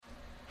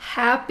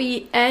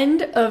Happy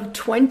end of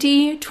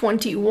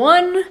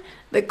 2021,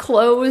 the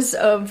close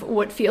of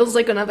what feels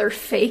like another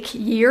fake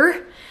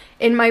year.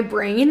 In my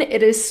brain,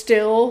 it is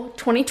still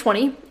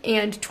 2020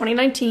 and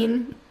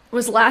 2019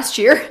 was last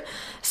year.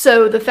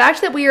 So the fact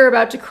that we are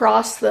about to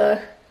cross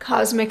the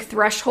cosmic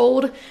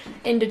threshold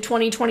into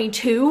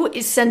 2022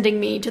 is sending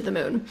me to the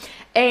moon.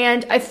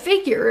 And I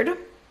figured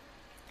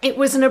it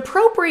was an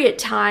appropriate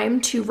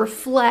time to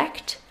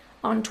reflect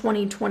on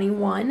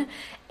 2021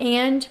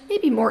 and,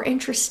 maybe more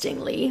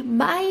interestingly,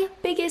 my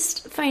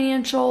biggest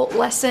financial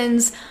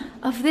lessons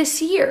of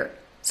this year.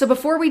 So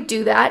before we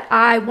do that,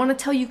 I want to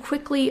tell you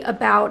quickly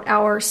about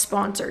our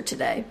sponsor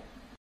today.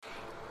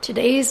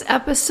 Today's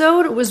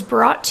episode was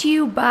brought to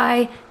you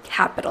by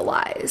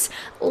Capitalize.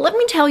 Let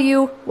me tell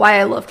you why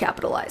I love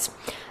Capitalize.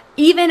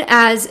 Even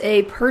as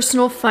a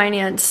personal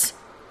finance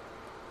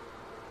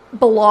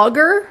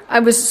blogger, I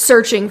was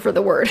searching for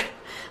the word.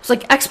 It's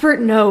like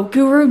expert, no.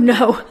 Guru,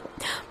 no.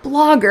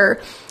 Blogger,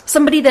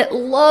 somebody that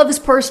loves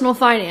personal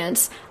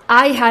finance.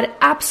 I had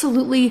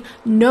absolutely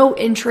no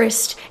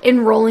interest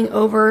in rolling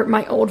over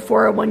my old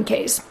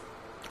 401ks.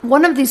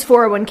 One of these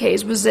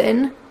 401ks was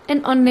in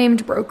an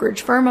unnamed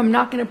brokerage firm. I'm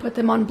not going to put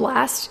them on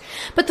blast.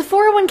 But the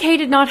 401k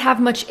did not have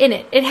much in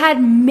it. It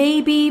had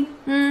maybe,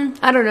 $5,000,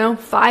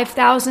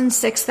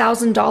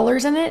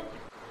 $6,000 in it.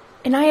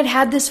 And I had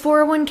had this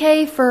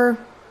 401k for,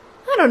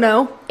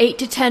 8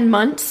 to 10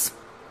 months,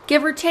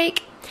 give or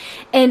take.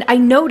 And I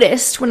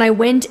noticed when I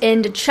went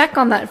in to check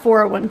on that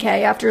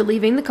 401k after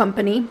leaving the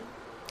company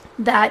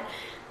that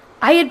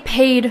I had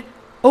paid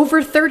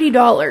over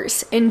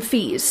 $30 in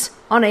fees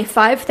on a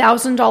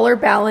 $5,000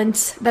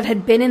 balance that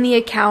had been in the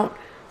account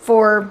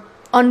for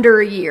under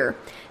a year.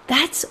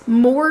 That's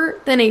more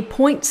than a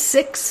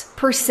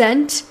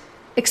 0.6%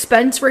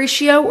 expense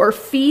ratio or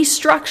fee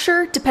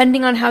structure,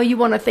 depending on how you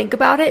want to think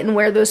about it and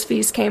where those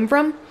fees came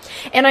from.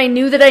 And I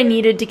knew that I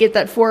needed to get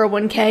that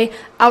 401k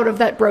out of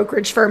that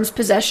brokerage firm's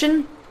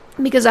possession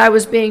because I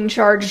was being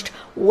charged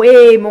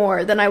way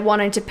more than I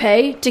wanted to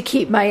pay to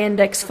keep my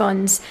index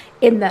funds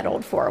in that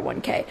old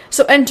 401k.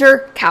 So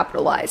enter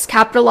Capitalize.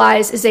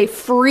 Capitalize is a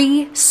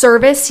free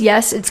service.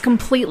 Yes, it's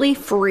completely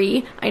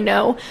free, I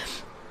know,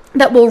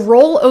 that will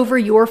roll over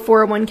your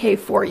 401k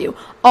for you.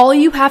 All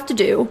you have to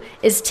do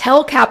is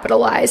tell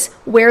Capitalize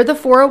where the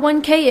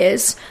 401k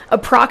is,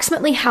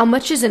 approximately how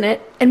much is in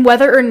it, and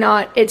whether or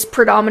not it's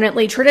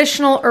predominantly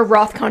traditional or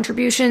Roth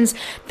contributions.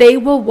 They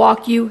will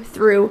walk you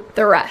through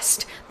the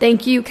rest.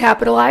 Thank you,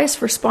 Capitalize,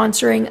 for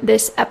sponsoring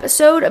this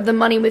episode of the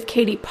Money with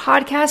Katie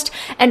podcast.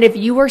 And if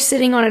you are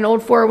sitting on an old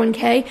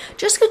 401k,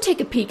 just go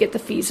take a peek at the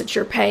fees that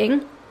you're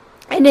paying.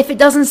 And if it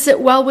doesn't sit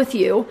well with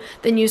you,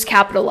 then use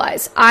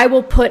Capitalize. I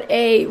will put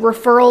a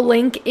referral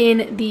link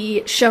in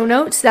the show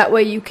notes. That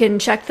way you can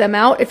check them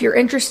out if you're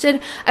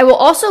interested. I will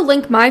also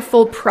link my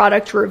full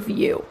product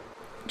review,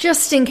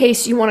 just in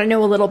case you want to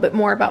know a little bit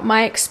more about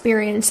my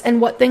experience and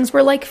what things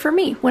were like for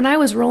me when I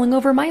was rolling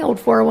over my old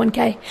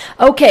 401k.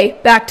 Okay,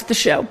 back to the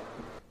show.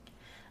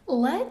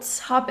 Let's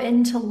hop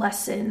into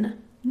lesson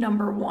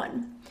number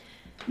 1.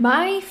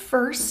 My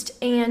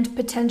first and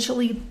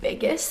potentially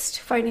biggest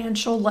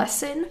financial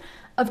lesson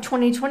of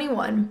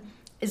 2021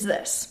 is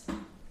this.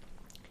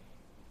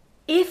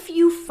 If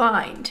you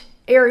find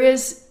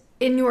areas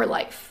in your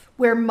life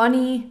where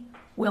money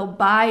will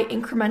buy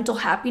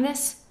incremental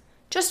happiness,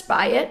 just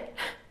buy it.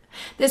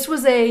 This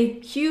was a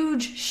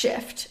huge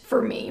shift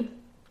for me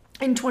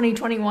in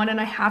 2021, and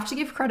I have to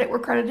give credit where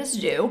credit is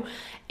due.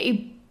 A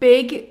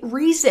big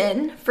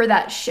reason for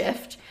that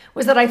shift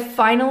was that I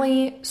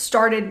finally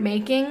started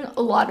making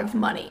a lot of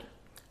money.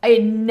 I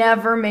had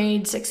never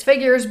made 6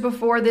 figures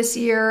before this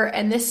year,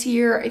 and this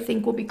year I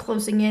think we'll be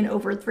closing in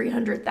over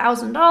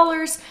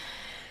 $300,000.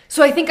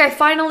 So I think I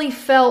finally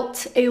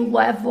felt a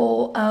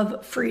level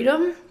of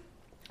freedom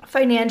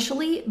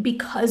financially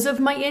because of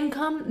my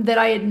income that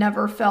I had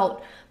never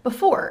felt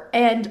before.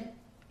 And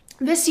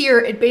this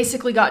year it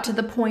basically got to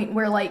the point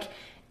where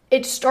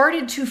it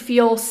started to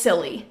feel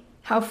silly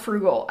how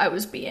frugal I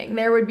was being.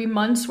 There would be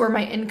months where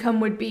my income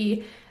would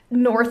be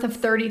north of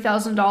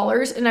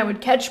 $30,000 and I would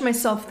catch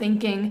myself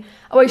thinking,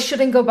 oh, I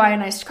shouldn't go buy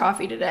an iced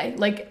coffee today.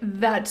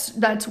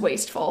 That's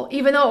wasteful,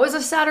 even though it was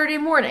a Saturday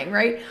morning,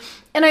 right?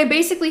 And I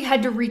basically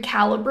had to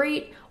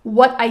recalibrate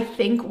what I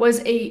think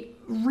was a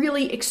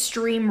really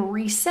extreme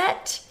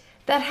reset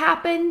that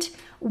happened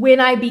when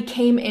I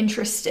became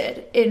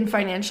interested in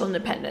financial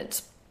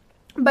independence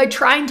by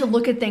trying to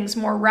look at things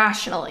more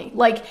rationally.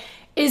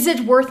 Is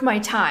it worth my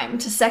time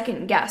to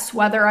second guess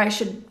whether I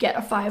should get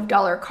a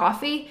 $5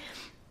 coffee?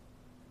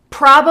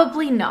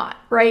 Probably not,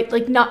 right?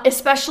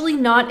 Especially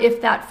not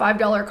if that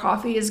 $5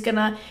 coffee is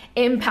gonna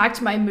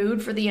impact my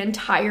mood for the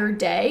entire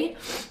day.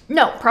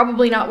 No,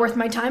 probably not worth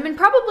my time, and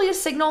probably a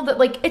signal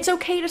that it's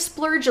okay to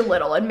splurge a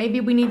little, and maybe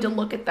we need to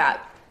look at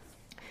that.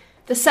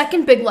 The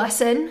second big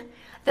lesson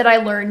that I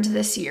learned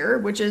this year,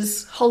 which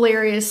is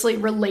hilariously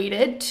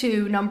related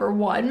to number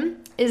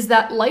 1, is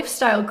that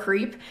lifestyle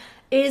creep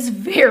is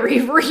very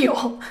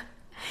real.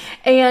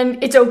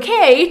 And it's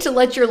okay to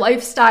let your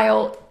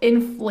lifestyle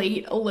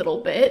inflate a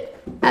little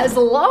bit as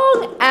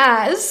long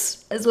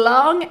as as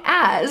long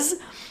as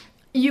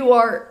you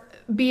are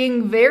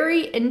being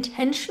very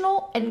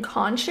intentional and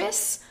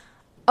conscious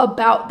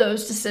about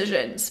those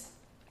decisions.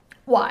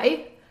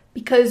 Why?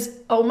 Because,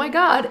 oh my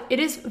God, it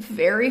is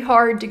very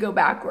hard to go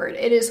backward.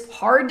 It is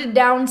hard to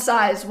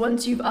downsize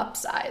once you've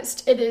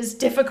upsized. It is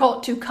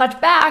difficult to cut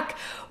back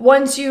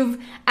once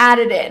you've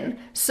added in.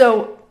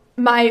 So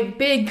my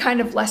big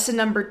kind of lesson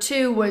number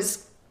 2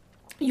 was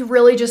you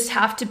really just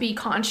have to be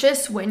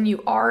conscious when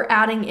you are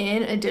adding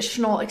in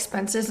additional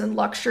expenses and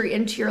luxury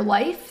into your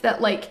life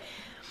that, like,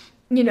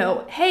 you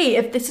know, hey,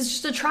 if this is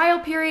just a trial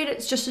period,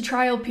 it's just a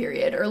trial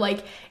period. Or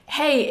like,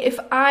 hey, if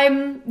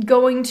I'm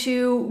going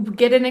to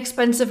get an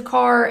expensive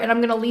car and I'm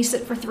going to lease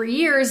it for 3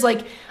 years,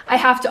 like, I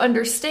have to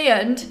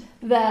understand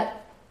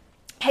that,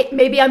 hey,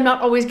 maybe I'm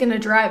not always going to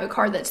drive a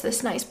car that's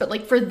this nice, but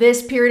like for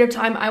this period of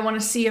time, I want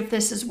to see if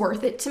this is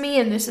worth it to me.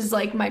 And this is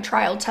like my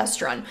trial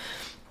test run.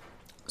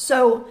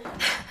 So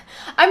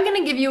I'm going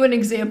to give you an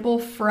example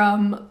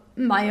from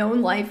my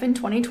own life in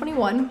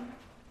 2021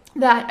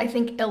 that I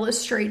think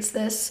illustrates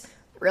this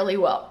really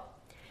well.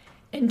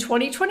 In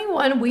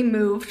 2021, we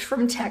moved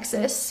from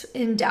Texas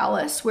in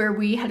Dallas, where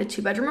we had a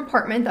 2-bedroom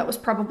apartment that was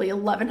probably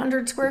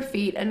 1,100 square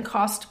feet and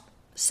cost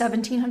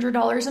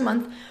 $1,700 a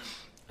month,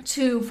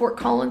 to Fort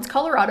Collins,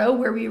 Colorado,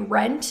 where we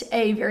rent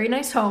a very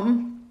nice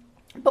home,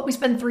 but we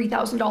spend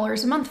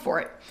 $3,000 a month for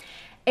it.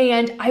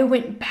 And I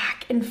went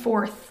back and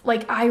forth,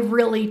 like I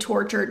really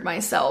tortured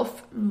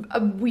myself,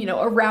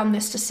 around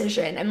this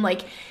decision. And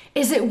like,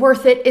 is it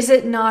worth it? Is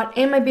it not?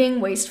 Am I being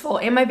wasteful?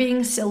 Am I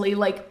being silly?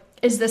 Like,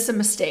 is this a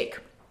mistake?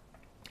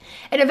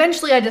 And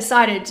eventually I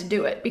decided to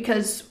do it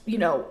because,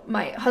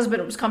 my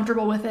husband was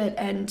comfortable with it.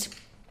 And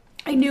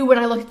I knew when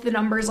I looked at the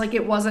numbers, like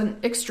it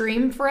wasn't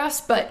extreme for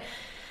us, but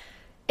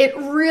it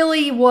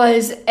really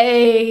was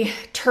a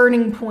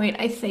turning point,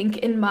 I think,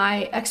 in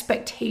my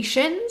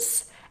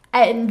expectations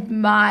and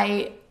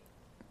my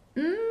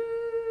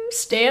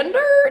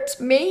standards,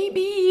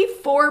 maybe,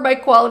 for my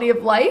quality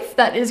of life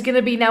that is going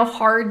to be now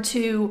hard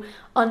to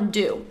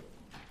undo.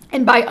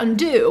 And by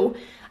undo,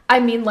 I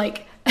mean,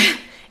 like,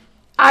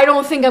 I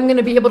don't think I'm going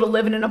to be able to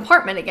live in an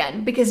apartment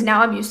again because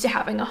now I'm used to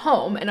having a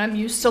home and I'm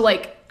used to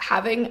like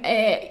having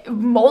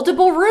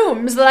multiple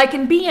rooms that I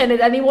can be in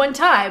at any one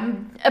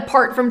time,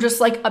 apart from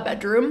just like a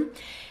bedroom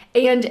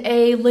and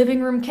a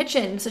living room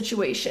kitchen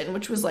situation,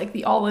 which was like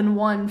the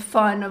all-in-one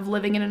fun of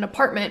living in an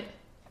apartment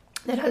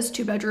that has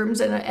 2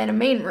 bedrooms and a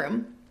main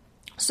room.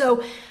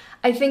 So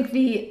I think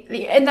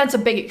and that's a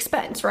big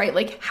expense, right?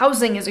 Like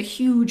housing is a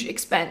huge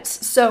expense.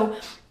 So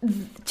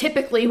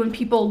typically when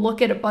people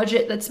look at a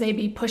budget that's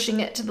maybe pushing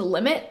it to the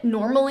limit,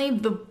 normally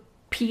the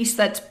piece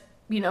that's,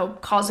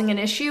 causing an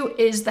issue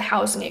is the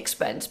housing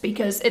expense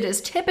because it is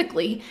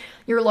typically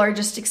your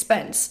largest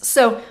expense.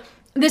 So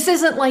this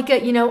isn't like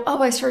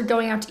I started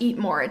going out to eat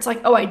more. It's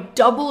like, I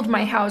doubled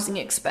my housing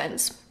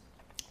expense.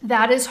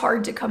 That is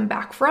hard to come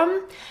back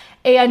from.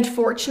 And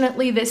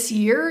fortunately this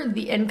year,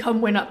 the income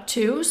went up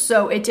too,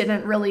 so it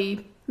didn't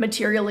really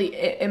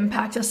materially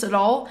impact us at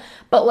all.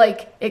 But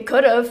like it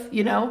could have,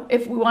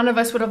 if one of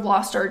us would have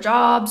lost our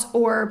jobs,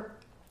 or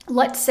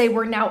let's say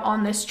we're now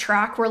on this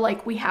track where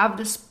like we have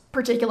this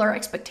particular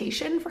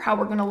expectation for how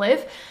we're going to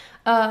live.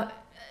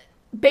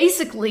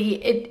 Basically,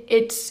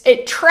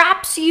 it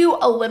traps you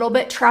a little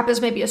bit. Trap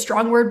is maybe a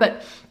strong word,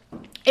 but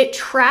it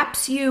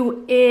traps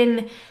you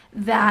in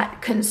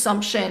that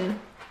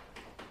consumption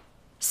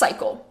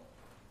cycle.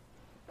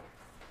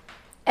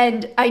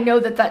 And I know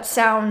that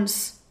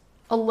sounds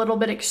a little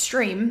bit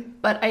extreme,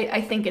 but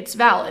I think it's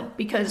valid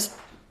because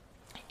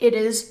it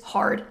is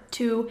hard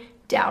to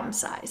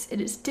downsize. It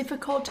is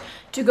difficult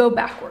to go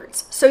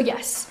backwards. So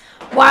yes,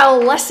 while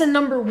lesson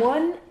number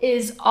 1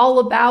 is all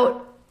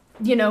about,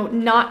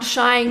 not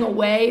shying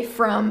away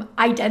from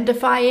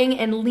identifying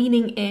and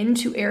leaning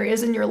into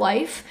areas in your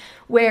life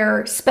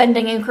where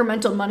spending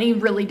incremental money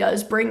really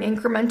does bring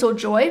incremental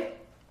joy,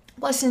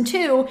 lesson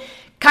 2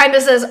 kind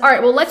of says, all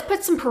right, well, let's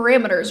put some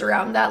parameters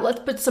around that.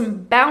 Let's put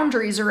some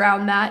boundaries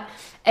around that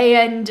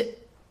and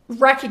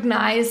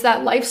recognize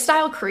that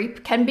lifestyle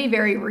creep can be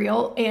very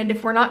real. And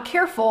if we're not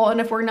careful and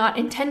if we're not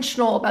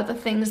intentional about the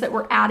things that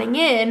we're adding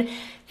in,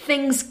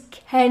 things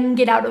can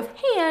get out of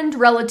hand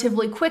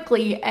relatively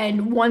quickly.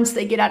 And once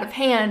they get out of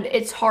hand,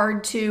 it's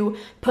hard to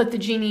put the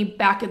genie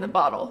back in the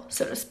bottle,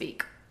 so to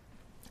speak.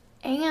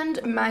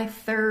 And my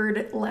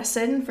third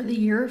lesson for the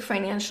year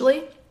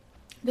financially,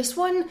 this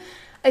one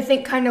I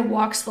think kind of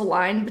walks the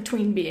line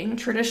between being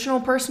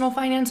traditional personal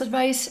finance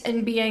advice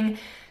and being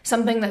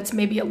something that's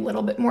maybe a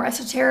little bit more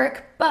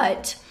esoteric.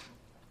 But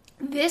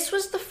this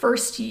was the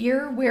first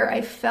year where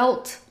I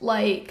felt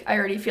like, I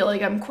already feel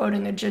like I'm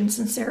quoting a Jen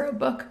Sincero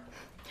book.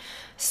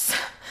 So,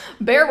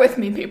 bear with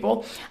me,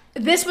 people.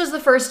 This was the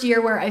first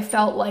year where I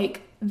felt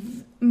like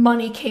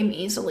money came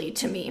easily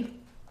to me.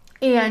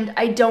 And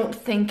I don't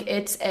think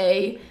it's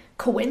a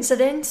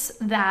coincidence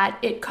that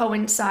it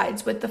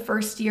coincides with the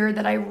first year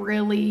that I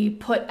really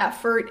put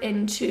effort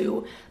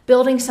into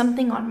building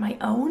something on my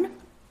own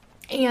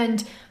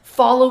and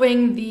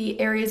following the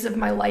areas of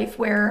my life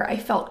where I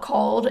felt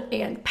called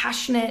and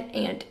passionate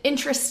and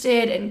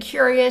interested and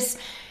curious.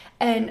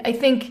 And I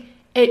think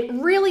it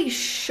really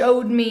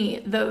showed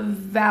me the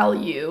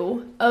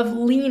value of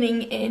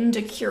leaning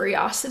into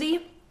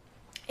curiosity,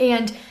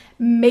 and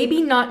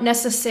maybe not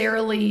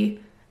necessarily,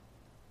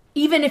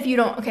 even if you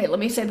don't, okay, let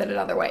me say that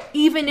another way.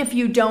 Even if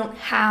you don't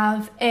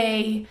have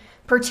a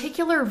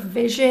particular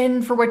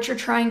vision for what you're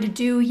trying to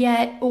do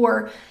yet,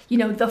 or,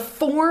 the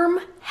form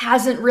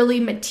hasn't really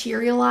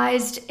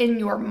materialized in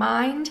your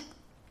mind,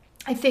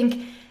 I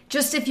think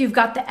just if you've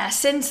got the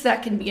essence,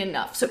 that can be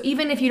enough. So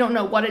even if you don't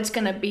know what it's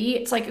going to be,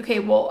 it's like, okay,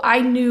 well,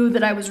 I knew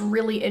that I was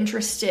really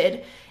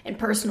interested in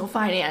personal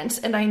finance,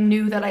 and I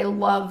knew that I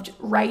loved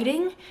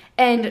writing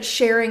and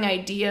sharing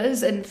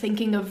ideas and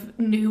thinking of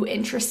new,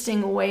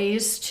 interesting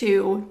ways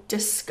to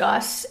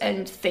discuss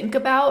and think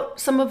about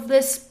some of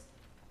this,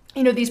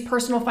 these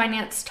personal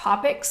finance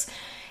topics.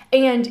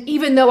 And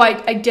even though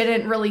I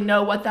didn't really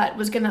know what that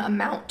was going to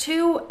amount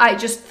to, I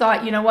just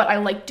thought, you know what, I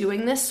like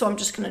doing this, so I'm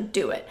just going to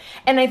do it.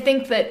 And I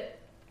think that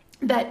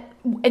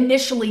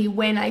initially,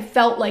 when I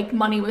felt like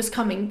money was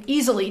coming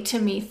easily to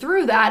me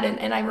through that,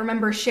 and I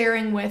remember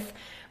sharing with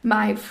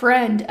my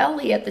friend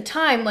Ellie at the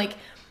time, like,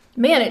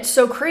 man, it's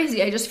so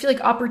crazy. I just feel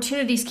like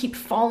opportunities keep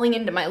falling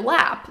into my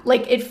lap.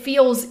 Like, it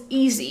feels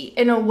easy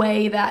in a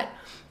way that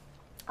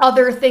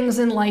other things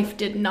in life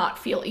did not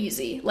feel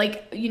easy.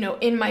 Like,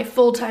 in my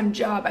full-time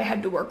job, I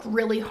had to work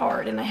really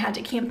hard, and I had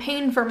to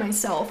campaign for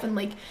myself and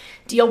like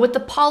deal with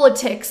the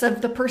politics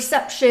of the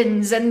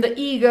perceptions and the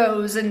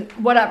egos and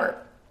whatever.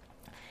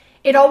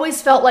 It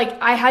always felt like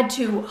I had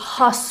to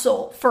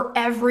hustle for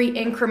every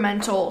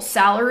incremental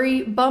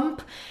salary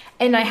bump,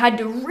 and I had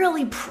to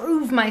really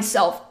prove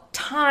myself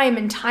time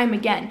and time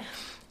again.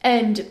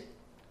 And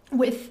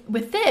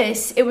with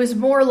this, it was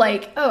more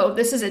like, oh,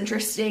 this is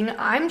interesting.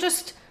 I'm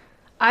just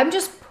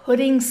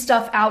putting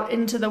stuff out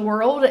into the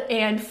world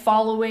and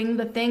following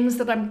the things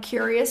that I'm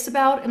curious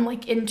about and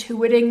like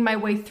intuiting my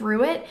way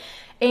through it.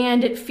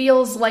 And it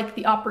feels like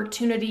the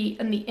opportunity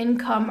and the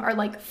income are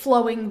like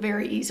flowing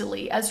very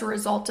easily as a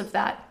result of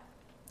that.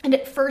 And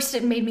at first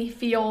it made me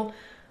feel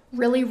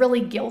really,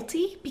 really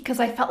guilty because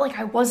I felt like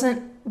I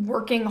wasn't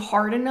working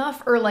hard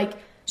enough or like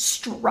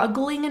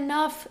struggling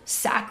enough,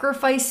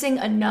 sacrificing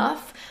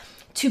enough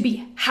to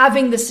be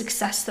having the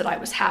success that I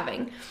was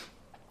having,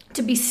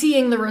 to be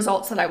seeing the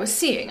results that I was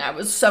seeing. I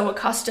was so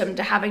accustomed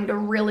to having to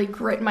really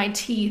grit my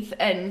teeth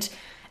and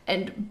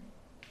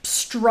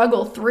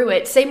struggle through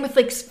it. Same with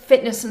like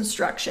fitness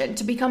instruction.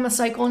 To become a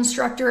cycle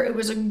instructor, it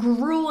was a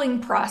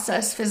grueling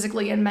process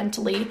physically and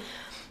mentally.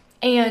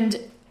 And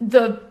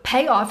the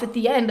payoff at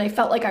the end, I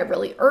felt like I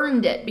really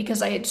earned it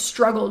because I had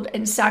struggled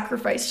and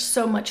sacrificed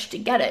so much to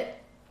get it.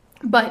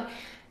 But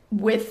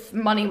with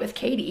Money with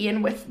Katie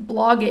and with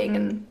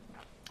blogging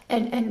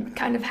and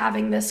kind of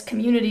having this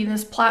community,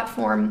 this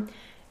platform,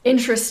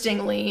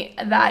 interestingly,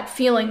 that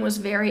feeling was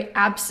very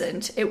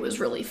absent. It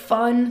was really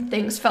fun.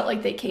 Things felt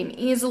like they came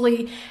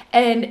easily.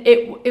 And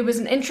it was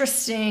an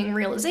interesting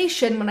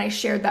realization when I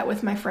shared that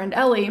with my friend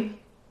Ellie,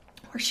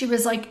 where she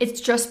was like, it's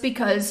just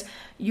because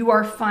you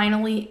are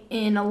finally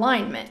in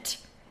alignment.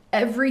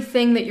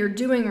 Everything that you're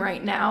doing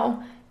right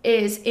now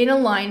is in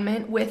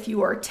alignment with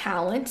your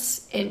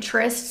talents,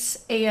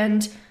 interests,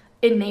 and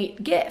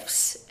innate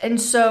gifts. And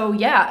so,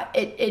 yeah,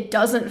 it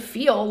doesn't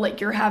feel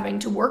like you're having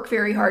to work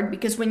very hard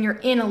because when you're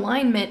in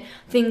alignment,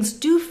 things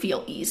do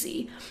feel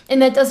easy.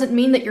 And that doesn't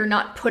mean that you're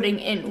not putting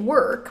in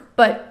work,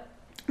 but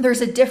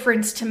there's a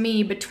difference to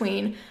me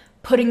between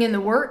putting in the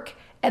work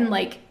and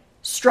like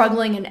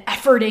struggling and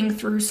efforting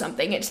through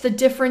something. It's the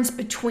difference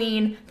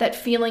between that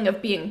feeling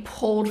of being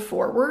pulled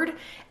forward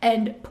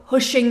and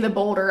pushing the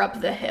boulder up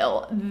the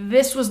hill.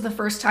 This was the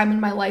first time in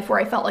my life where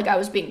I felt like I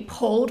was being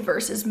pulled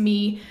versus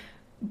me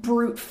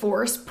brute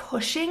force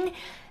pushing,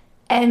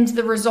 and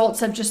the results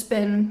have just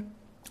been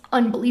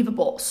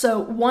unbelievable. So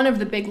one of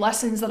the big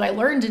lessons that I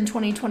learned in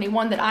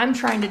 2021 that I'm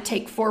trying to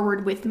take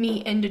forward with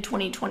me into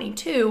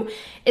 2022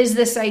 is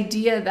this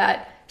idea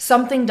that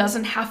something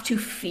doesn't have to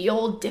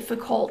feel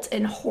difficult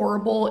and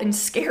horrible and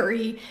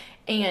scary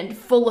and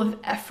full of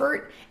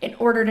effort in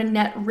order to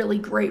net really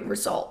great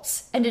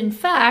results. And in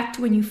fact,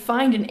 when you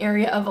find an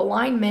area of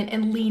alignment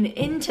and lean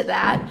into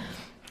that,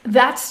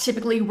 that's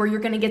typically where you're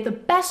going to get the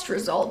best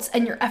results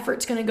and your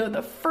effort's going to go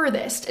the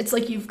furthest. It's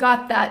like you've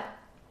got that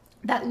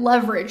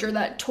leverage or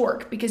that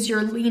torque because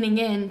you're leaning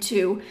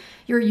into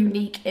your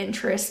unique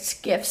interests,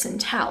 gifts, and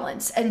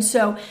talents. And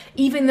so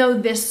even though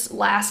this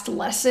last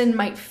lesson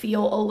might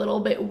feel a little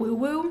bit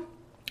woo-woo,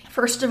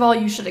 first of all,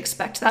 you should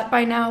expect that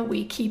by now.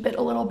 We keep it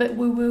a little bit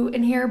woo-woo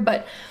in here,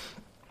 but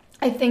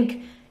I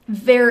think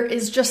there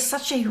is just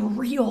such a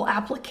real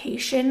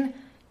application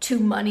to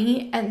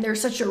money, and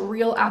there's such a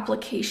real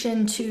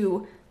application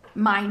to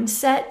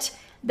mindset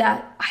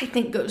that I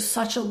think goes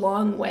such a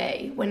long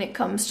way when it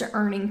comes to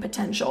earning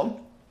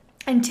potential.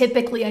 And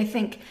typically, I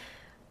think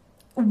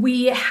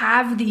we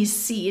have these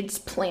seeds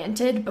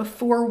planted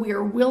before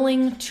we're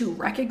willing to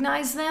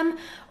recognize them,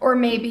 or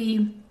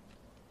maybe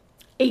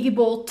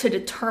able to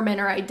determine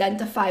or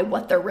identify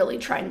what they're really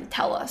trying to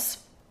tell us.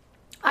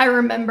 I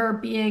remember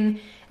being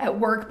at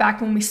work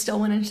back when we still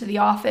went into the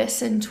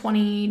office in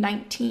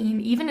 2019,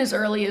 even as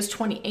early as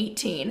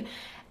 2018,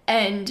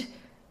 and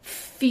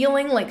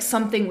feeling like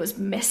something was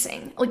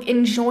missing, like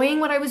enjoying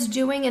what I was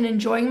doing and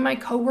enjoying my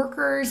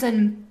coworkers,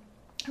 and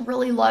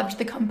really loved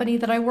the company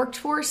that I worked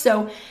for.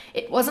 So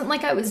it wasn't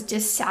like I was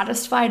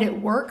dissatisfied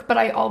at work, but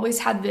I always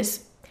had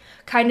this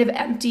kind of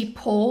empty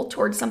pull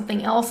towards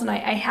something else. And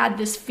I had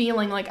this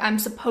feeling like I'm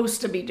supposed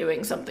to be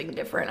doing something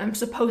different. I'm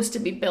supposed to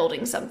be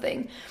building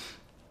something.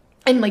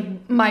 And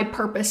like my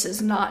purpose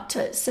is not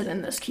to sit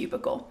in this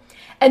cubicle.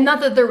 And not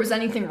that there was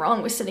anything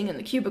wrong with sitting in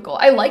the cubicle.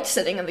 I liked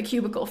sitting in the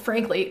cubicle,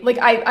 frankly. Like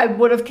I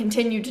would have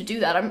continued to do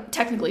that. I'm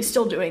technically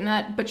still doing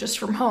that, but just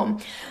from home.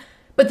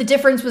 But the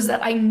difference was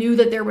that I knew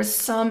that there was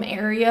some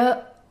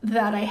area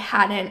that I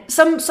hadn't,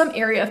 some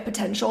area of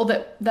potential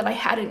that I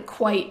hadn't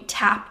quite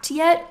tapped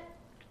yet.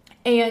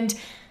 And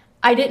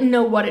I didn't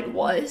know what it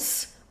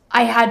was.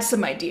 I had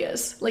some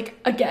ideas. Like,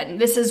 again,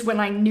 this is when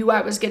I knew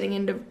I was getting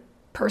into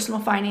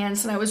personal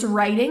finance and I was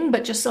writing,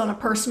 but just on a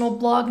personal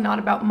blog, not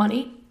about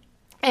money.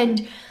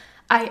 And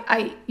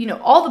I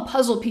all the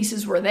puzzle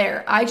pieces were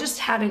there. I just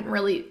hadn't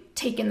really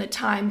taken the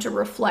time to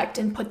reflect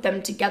and put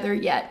them together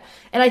yet.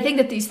 And I think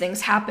that these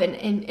things happen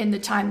in the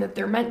time that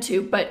they're meant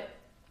to. But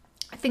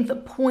I think the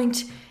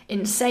point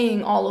in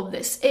saying all of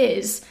this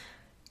is,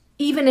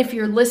 even if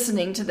you're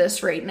listening to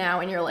this right now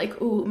and you're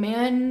like, ooh,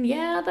 man,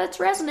 yeah, that's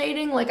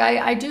resonating. Like,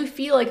 I do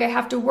feel like I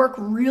have to work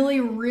really,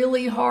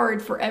 really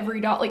hard for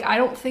every dollar. Like, I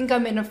don't think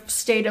I'm in a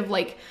state of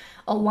like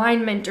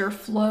alignment or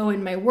flow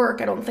in my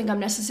work. I don't think I'm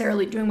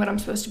necessarily doing what I'm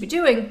supposed to be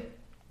doing.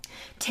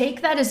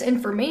 Take that as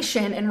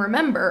information and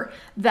remember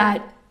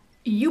that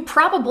you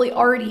probably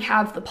already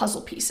have the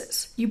puzzle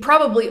pieces. You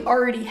probably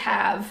already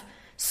have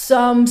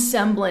some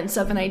semblance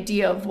of an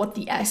idea of what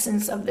the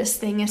essence of this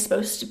thing is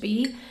supposed to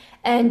be.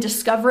 And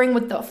discovering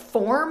what the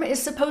form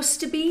is supposed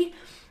to be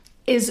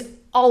is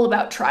all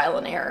about trial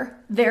and error.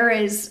 There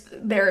is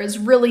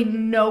really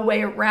no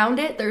way around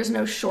it. There's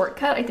no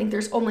shortcut. I think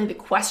there's only the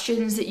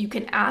questions that you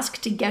can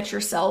ask to get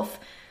yourself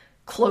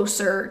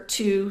closer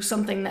to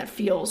something that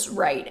feels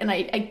right. And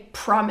I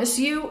promise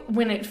you,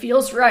 when it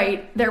feels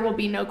right, there will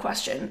be no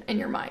question in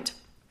your mind.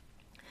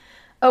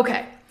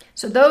 Okay,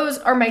 so those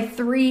are my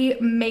 3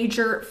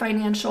 major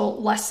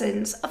financial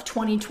lessons of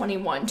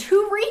 2021.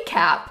 To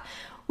recap,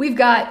 we've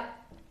got,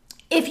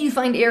 if you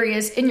find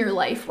areas in your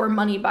life where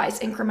money buys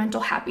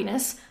incremental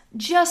happiness,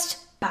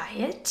 just buy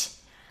it.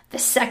 The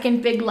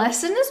second big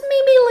lesson is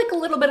maybe like a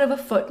little bit of a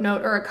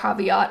footnote or a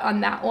caveat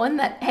on that one,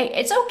 that, hey,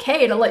 it's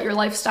okay to let your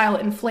lifestyle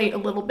inflate a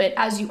little bit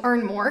as you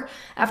earn more.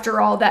 After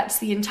all, that's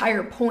the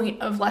entire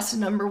point of lesson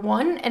number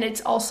 1. And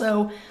it's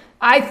also,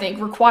 I think,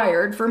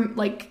 required for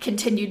like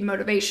continued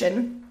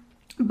motivation.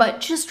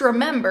 But just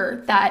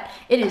remember that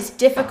it is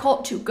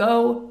difficult to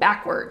go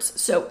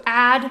backwards. So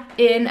add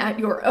in at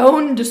your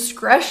own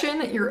discretion,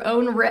 at your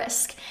own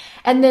risk.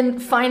 And then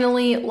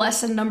finally,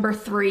 lesson number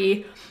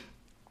 3,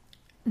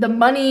 the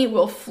money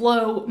will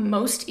flow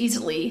most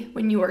easily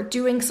when you are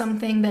doing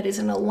something that is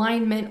in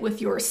alignment with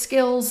your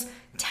skills,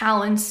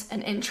 talents,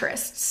 and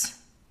interests.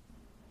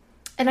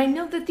 And I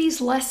know that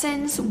these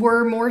lessons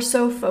were more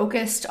so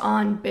focused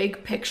on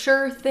big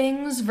picture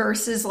things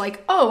versus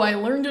like, oh, I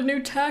learned a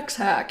new tax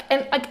hack.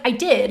 And I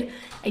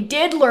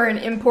did learn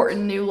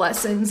important new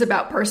lessons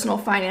about personal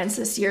finance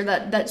this year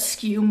that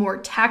skew more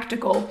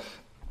tactical.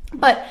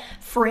 But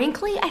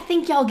frankly, I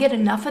think y'all get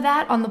enough of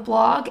that on the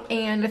blog.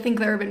 And I think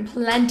there have been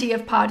plenty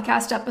of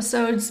podcast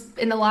episodes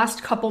in the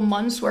last couple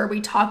months where we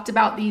talked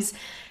about these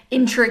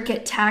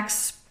intricate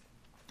tax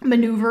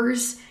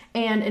maneuvers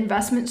and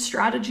investment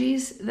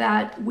strategies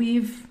that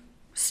we've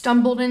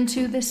stumbled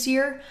into this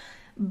year.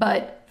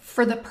 But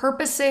for the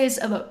purposes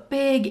of a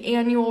big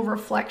annual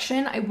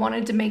reflection, I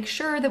wanted to make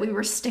sure that we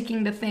were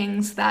sticking to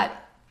things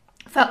that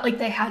felt like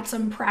they had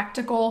some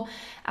practical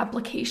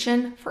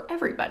application for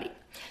everybody.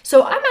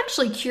 So I'm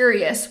actually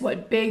curious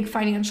what big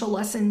financial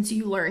lessons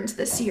you learned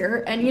this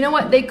year. And you know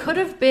what? They could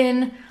have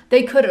been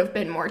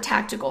more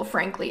tactical,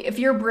 frankly. If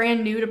you're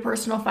brand new to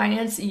personal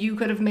finance, you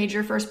could have made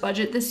your first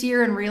budget this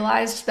year and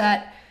realized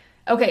that,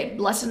 okay,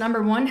 lesson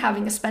number 1,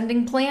 having a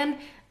spending plan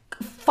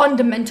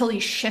fundamentally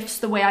shifts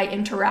the way I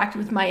interact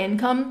with my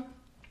income,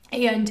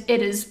 and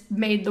it has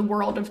made the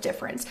world of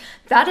difference.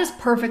 That is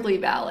perfectly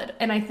valid.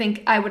 And I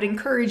think I would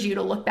encourage you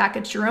to look back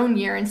at your own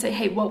year and say,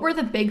 hey, what were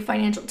the big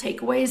financial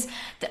takeaways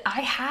that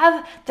I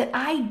have that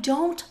I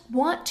don't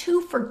want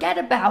to forget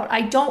about?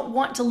 I don't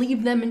want to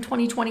leave them in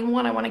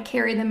 2021. I want to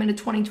carry them into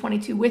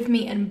 2022 with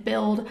me and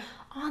build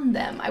on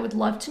them. I would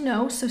love to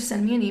know, so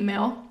send me an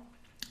email.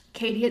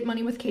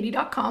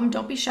 Katie@moneywithkatie.com.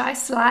 Don't be shy.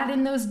 Slide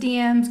in those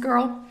DMs,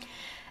 girl.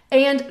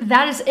 And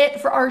that is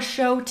it for our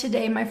show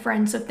today, my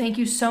friends. So thank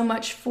you so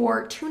much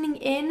for tuning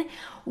in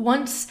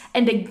once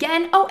and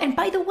again. Oh, and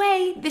by the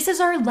way, this is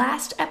our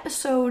last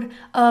episode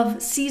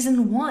of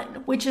season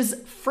 1, which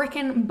is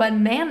freaking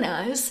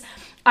bananas.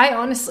 I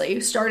honestly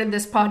started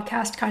this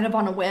podcast kind of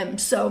on a whim.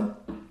 So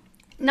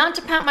Not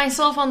to pat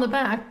myself on the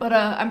back, but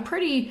I'm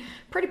pretty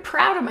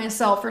proud of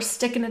myself for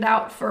sticking it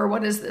out for,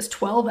 what is this,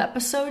 12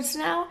 episodes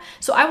now?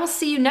 So I will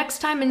see you next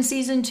time in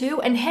season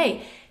 2. And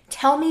hey,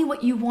 tell me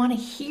what you want to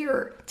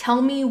hear.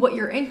 Tell me what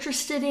you're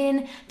interested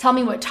in. Tell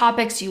me what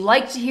topics you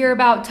like to hear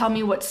about. Tell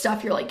me what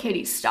stuff you're like,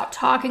 Katie, stop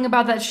talking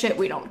about that shit.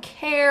 We don't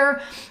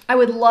care. I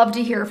would love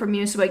to hear from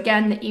you. So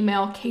again, the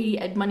email,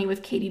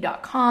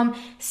 katie@moneywithkatie.com.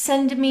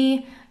 Send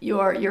me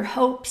your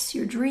hopes,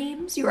 your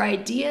dreams, your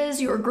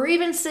ideas, your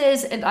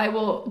grievances, and I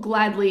will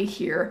gladly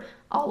hear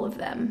all of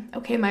them.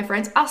 Okay, my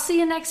friends, I'll see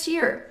you next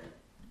year.